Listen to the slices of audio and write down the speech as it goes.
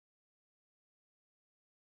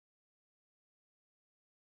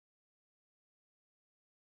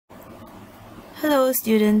Hello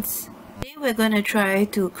students! Today we're going to try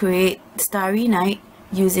to create Starry Night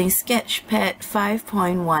using Sketchpad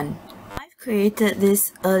 5.1. I've created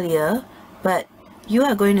this earlier, but you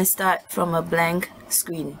are going to start from a blank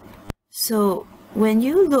screen. So when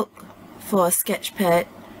you look for Sketchpad,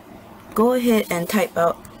 go ahead and type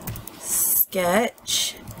out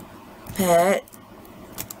Sketchpad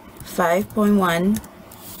 5.1,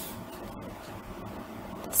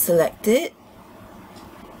 select it,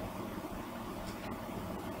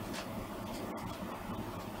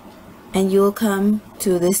 and you'll come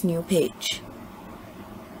to this new page.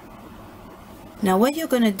 Now what you're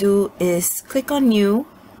going to do is click on New,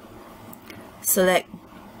 select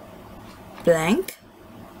blank,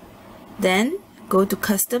 then go to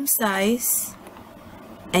Custom Size,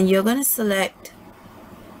 and you're going to select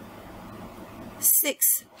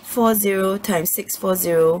 640 times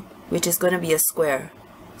 640, which is going to be a square.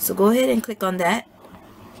 So go ahead and click on that.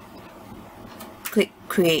 Click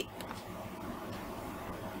Create.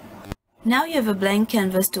 Now you have a blank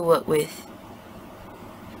canvas to work with.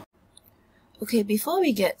 Okay, before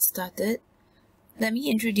we get started, let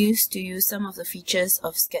me introduce to you some of the features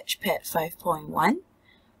of Sketchpad 5.1.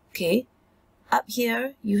 Okay, up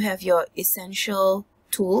here you have your essential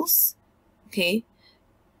tools. Okay,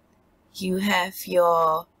 you have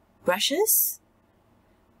your brushes,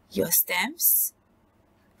 your stamps,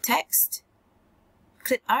 text,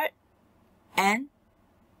 clip art, and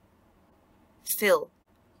fill.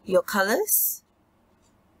 Your colors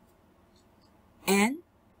and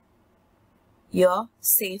your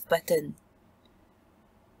save button.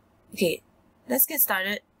 Okay, let's get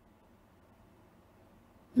started.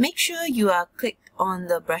 Make sure you are clicked on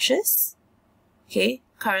the brushes. Okay,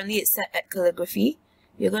 currently it's set at calligraphy.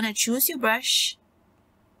 You're going to choose your brush,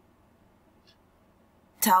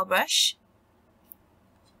 tile brush.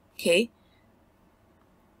 Okay,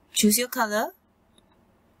 choose your color.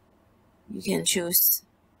 You can choose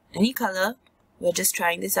any color. We're just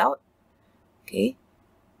trying this out. Okay,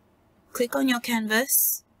 click on your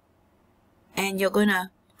canvas and you're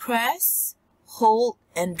gonna press, hold,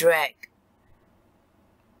 and drag.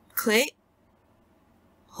 Click,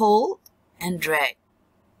 hold, and drag.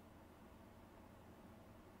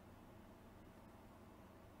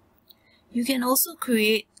 You can also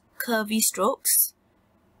create curvy strokes.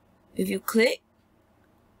 If you click,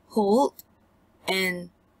 hold, and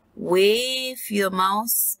wave your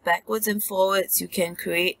mouse backwards and forwards, you can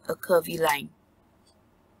create a curvy line.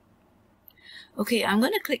 Okay, I'm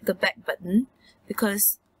going to click the back button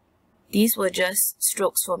because these were just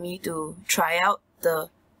strokes for me to try out the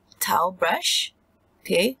tile brush.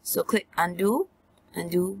 Okay, so click undo,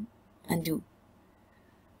 undo, undo.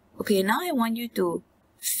 Okay, now I want you to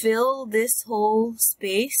fill this whole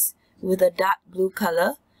space with a dark blue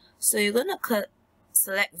color. So you're going to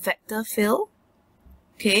select vector fill.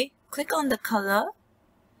 Okay, click on the color,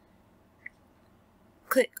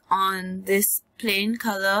 click on this plain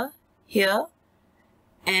color here,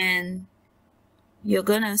 and you're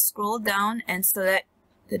gonna scroll down and select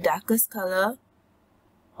the darkest color,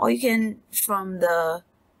 or you can from the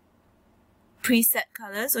preset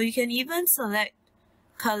colors, or you can even select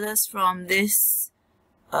colors from this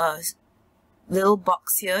little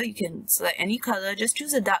box here. You can select any color, just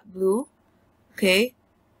choose a dark blue. Okay,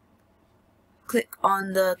 click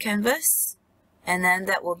on the canvas and then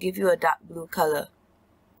that will give you a dark blue color.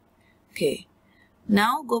 Okay,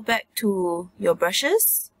 now go back to your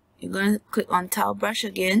brushes. You're going to click on tile brush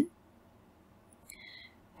again,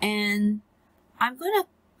 and I'm going to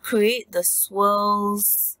create the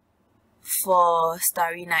swirls for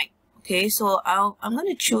Starry Night. Okay, so I'm going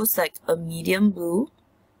to choose like a medium blue.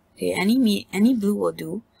 Okay, any blue will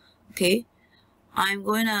do. Okay, I'm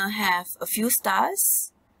going to have a few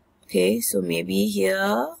stars. Okay, so maybe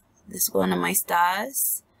here, this is one of my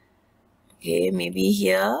stars. Okay, maybe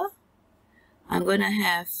here, I'm going to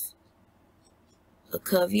have a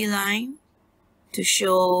curvy line to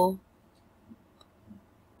show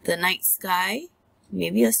the night sky.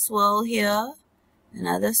 Maybe a swirl here,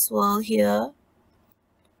 another swirl here,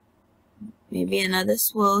 maybe another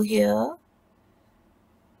swirl here.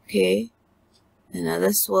 Okay,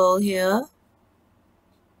 another swirl here,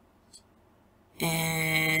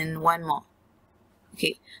 and one more.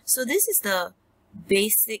 Okay, so this is the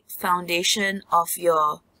basic foundation of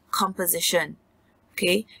your composition.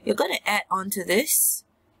 Okay, you're going to add on to this.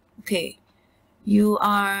 Okay, you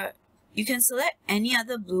can select any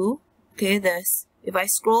other blue. Okay, if I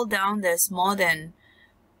scroll down, there's more than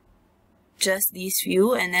just these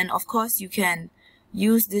few, and then of course you can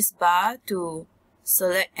use this bar to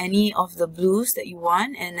select any of the blues that you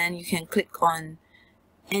want, and then you can click on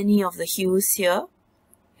any of the hues here.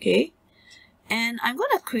 Okay, And I'm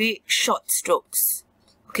going to create short strokes,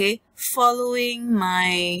 okay, following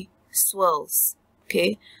my swirls,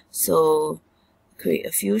 okay. So create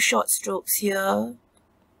a few short strokes here,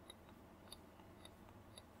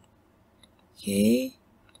 okay,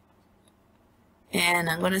 and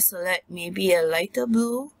I'm going to select maybe a lighter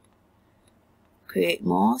blue, create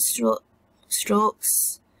more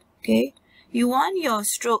strokes, okay. You want your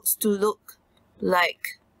strokes to look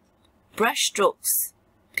like brush strokes,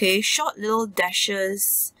 okay, short little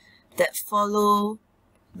dashes that follow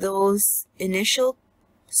those initial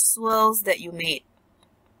swirls that you made.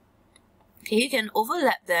 Okay, you can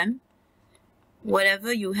overlap them.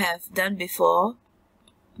 Whatever you have done before,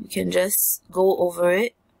 you can just go over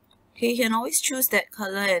it. Okay, you can always choose that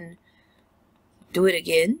color and do it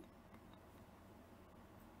again.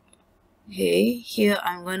 Okay, here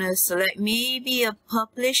I'm gonna select maybe a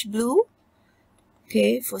purplish blue,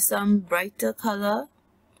 okay, for some brighter color.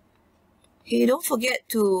 Okay, don't forget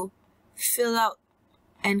to fill out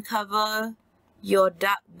and cover your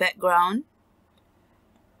dark background.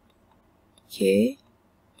 Okay,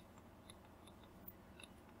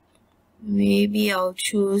 maybe I'll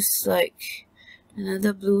choose like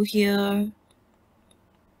another blue here.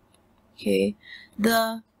 Okay,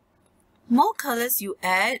 the more colors you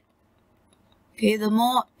add, okay, the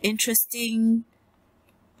more interesting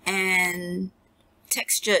and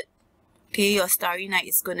textured, okay, your Starry Night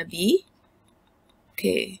is gonna be.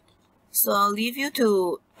 Okay, so I'll leave you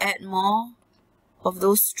to add more of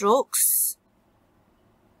those strokes.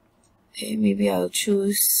 Okay, maybe I'll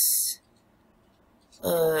choose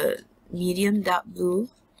a medium dark blue.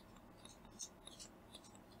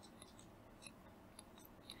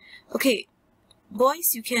 Okay,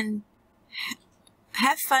 boys, you can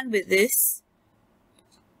have fun with this.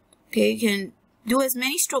 Okay, you can do as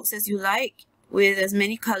many strokes as you like with as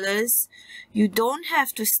many colors. You don't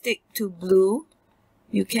have to stick to blue.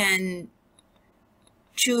 You can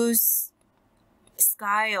choose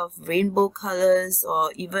sky of rainbow colors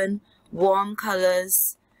or even warm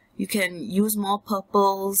colors. You can use more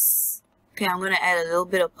purples. Okay, I'm going to add a little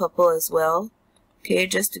bit of purple as well. Okay,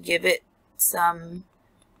 just to give it some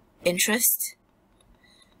interest.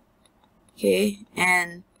 Okay,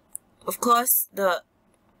 and of course, the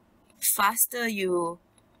faster you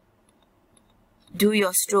do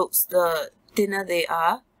your strokes, the thinner they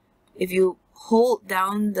are. If you hold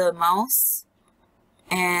down the mouse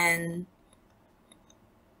and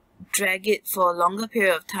drag it for a longer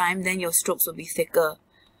period of time, then your strokes will be thicker.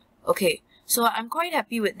 Okay, so I'm quite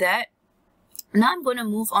happy with that. Now I'm going to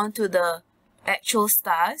move on to the actual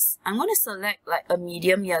stars. I'm going to select like a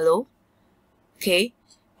medium yellow, okay,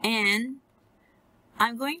 and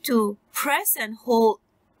I'm going to press and hold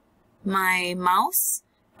my mouse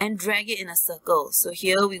and drag it in a circle. So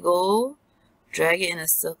here we go, drag it in a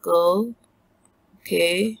circle,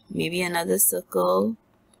 okay, maybe another circle,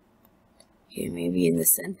 okay, maybe in the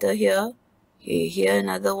center here, okay, here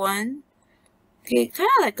another one, okay, kind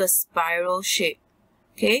of like a spiral shape.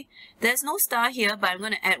 Okay, there's no star here, but I'm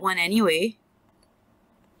going to add one anyway.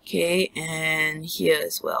 Okay, and here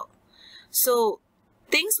as well. So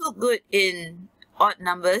things look good in odd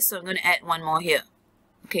numbers, so I'm going to add one more here.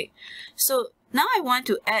 Okay, so now I want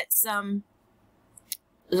to add some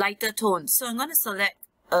lighter tones. So I'm going to select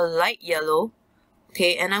a light yellow.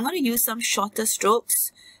 Okay, and I'm going to use some shorter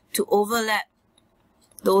strokes to overlap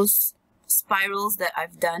those spirals that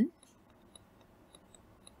I've done.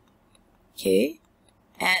 Okay.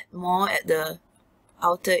 Add more at the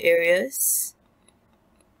outer areas.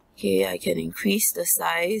 Okay, I can increase the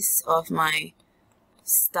size of my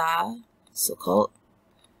star, so-called.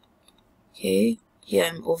 Okay, here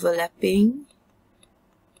I'm overlapping.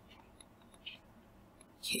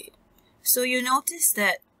 Okay, so you notice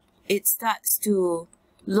that it starts to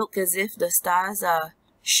look as if the stars are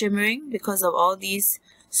shimmering because of all these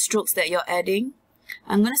strokes that you're adding.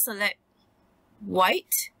 I'm going to select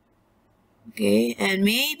white. Okay, and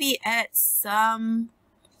maybe add some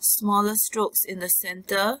smaller strokes in the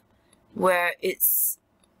center where it's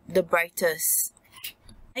the brightest.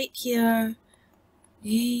 Right here,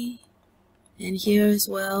 okay, and here as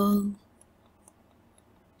well.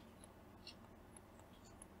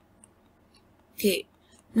 Okay,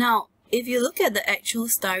 now if you look at the actual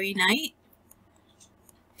Starry Night,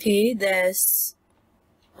 okay, there's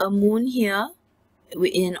a moon here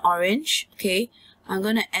in orange. Okay, I'm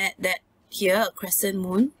gonna add that here, a crescent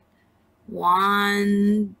moon,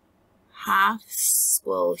 1/2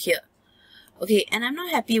 square here. Okay, and I'm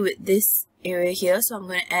not happy with this area here, so I'm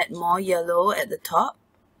going to add more yellow at the top.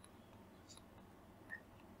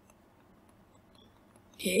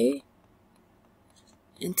 Okay,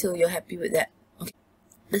 until you're happy with that. Okay,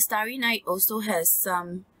 The Starry Night also has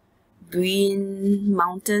some green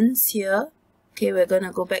mountains here. Okay, we're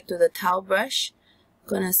gonna go back to the towel brush.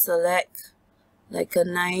 Gonna select like a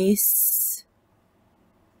nice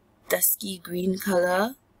dusky green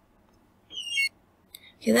color.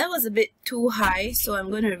 Okay, that was a bit too high, so I'm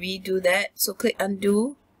gonna redo that. So click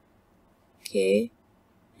undo. Okay,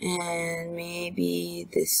 and maybe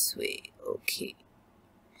this way. Okay.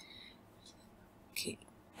 Okay,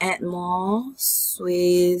 add more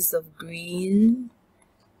sways of green.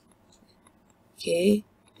 Okay,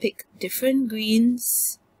 pick different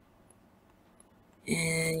greens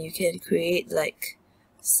and you can create like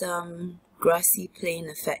some grassy plain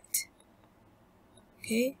effect.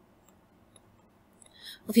 Okay.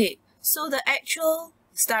 Okay, so the actual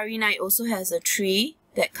Starry Night also has a tree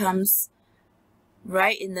that comes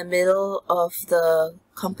right in the middle of the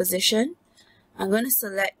composition. I'm going to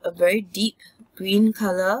select a very deep green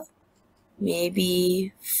color,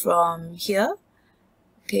 maybe from here.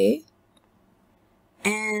 Okay,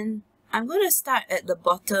 and I'm going to start at the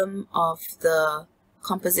bottom of the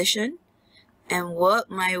composition and work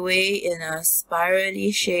my way in a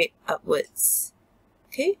spirally shape upwards.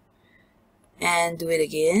 Okay, and do it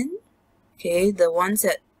again. Okay, the ones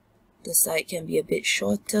at the side can be a bit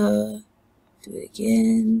shorter. Do it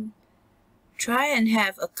again. Try and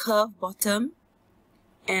have a curved bottom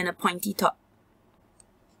and a pointy top.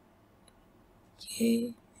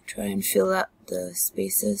 Okay, try and fill up the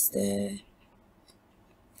spaces there.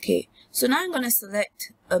 Okay, so now I'm going to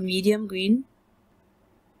select a medium green.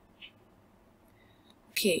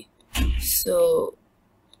 Okay, so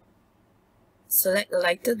select a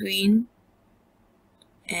lighter green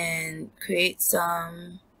and create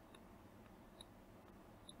some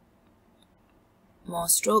more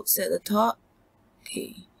strokes at the top.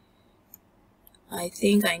 Okay, I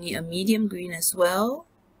think I need a medium green as well.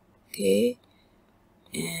 Okay,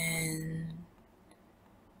 and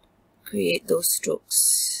create those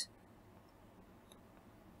strokes.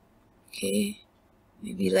 Okay,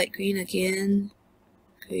 maybe light green again.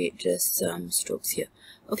 Create just some strokes here.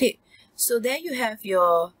 Okay, so there you have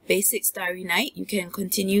your basic Starry Night. You can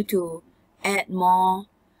continue to add more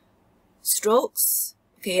strokes.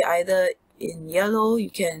 Okay, either in yellow, you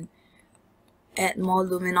can add more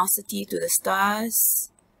luminosity to the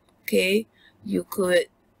stars. Okay, you could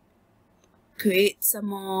create some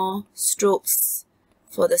more strokes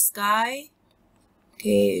for the sky.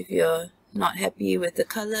 Okay, if you're not happy with the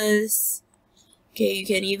colors. Okay, you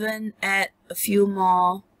can even add a few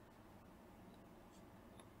more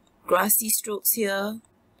grassy strokes here.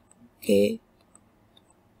 Okay,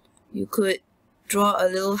 you could draw a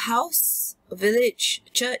little house, a village, a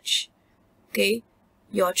church. Okay,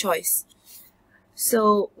 your choice.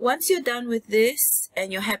 So once you're done with this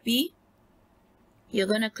and you're happy, you're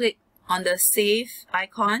gonna click on the save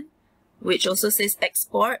icon, which also says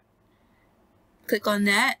export. Click on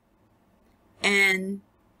that and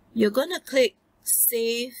you're gonna click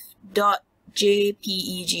save.jpeg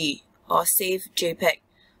or save JPEG.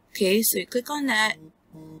 Okay, so you click on that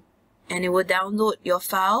and it will download your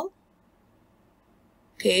file.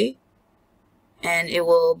 Okay, and it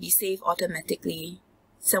will be saved automatically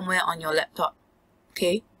somewhere on your laptop.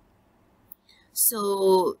 Okay,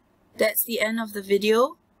 so that's the end of the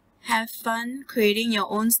video. Have fun creating your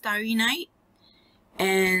own Starry Night,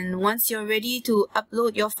 and once you're ready to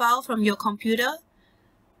upload your file from your computer,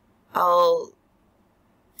 I'll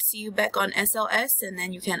see you back on SLS and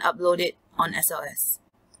then you can upload it on SLS.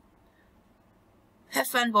 Have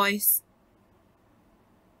fun, boys.